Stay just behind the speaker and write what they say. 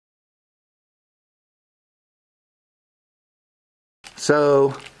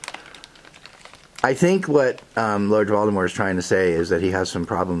So, I think what Lord Voldemort is trying to say is that he has some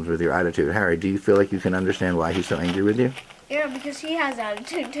problems with your attitude. Harry, do you feel like you can understand why he's so angry with you? Yeah, because he has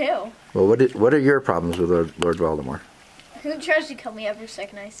attitude too. Well, what are your problems with Lord Voldemort? He tries to kill me every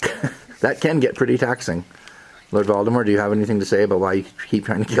second I see him. That can get pretty taxing. Lord Voldemort, do you have anything to say about why you keep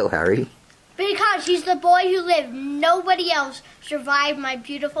trying to kill Harry? Because he's the boy who lived. Nobody else survived my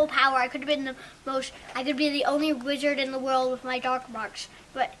beautiful power. I could be the only wizard in the world with my dark marks.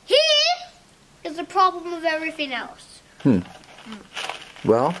 But he is the problem of everything else.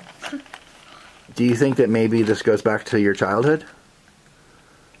 Well, do you think that maybe this goes back to your childhood?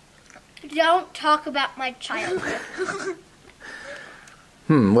 Don't talk about my childhood.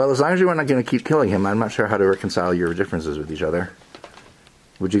 Well, as long as you're not going to keep killing him, I'm not sure how to reconcile your differences with each other.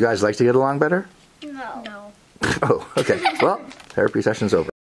 Would you guys like to get along better? No. No. Oh, okay. Well, therapy session's over.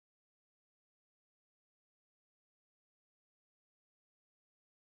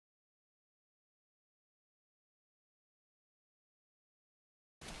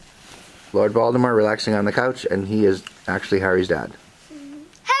 Lord Voldemort relaxing on the couch, and he is actually Harry's dad.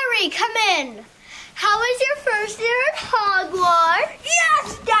 Harry, come in. How was your first year at Hogwarts?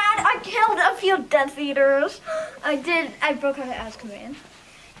 Yes, Dad! I killed a few Death Eaters. I did. I broke out of Azkaban.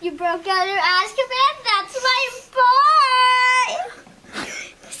 You broke out of Azkaban? That's my boy!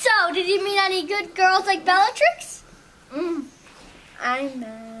 So, did you meet any good girls like Bellatrix? I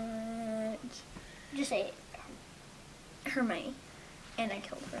met Just say it. Hermione, and I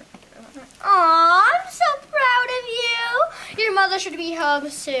killed her. Aw, I'm so proud of you. Your mother should be home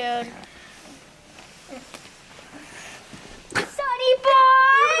soon. Sonny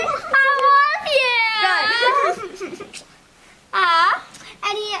boy, I love you.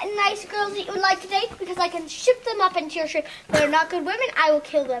 Any nice girls that you would like to date? Because I can ship them up into your ship. If they're not good women, I will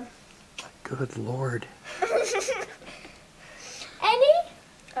kill them. Good Lord. Any?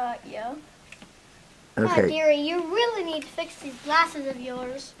 Yeah. Oh, Okay. dearie, you really need to fix these glasses of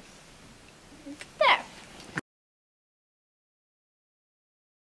yours. There.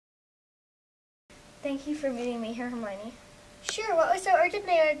 Thank you for meeting me here, Hermione. Sure, what was so urgent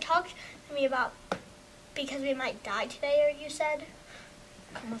they were to talk to me about? Because we might die today, or you said?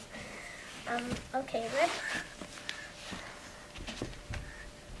 Okay, Rip.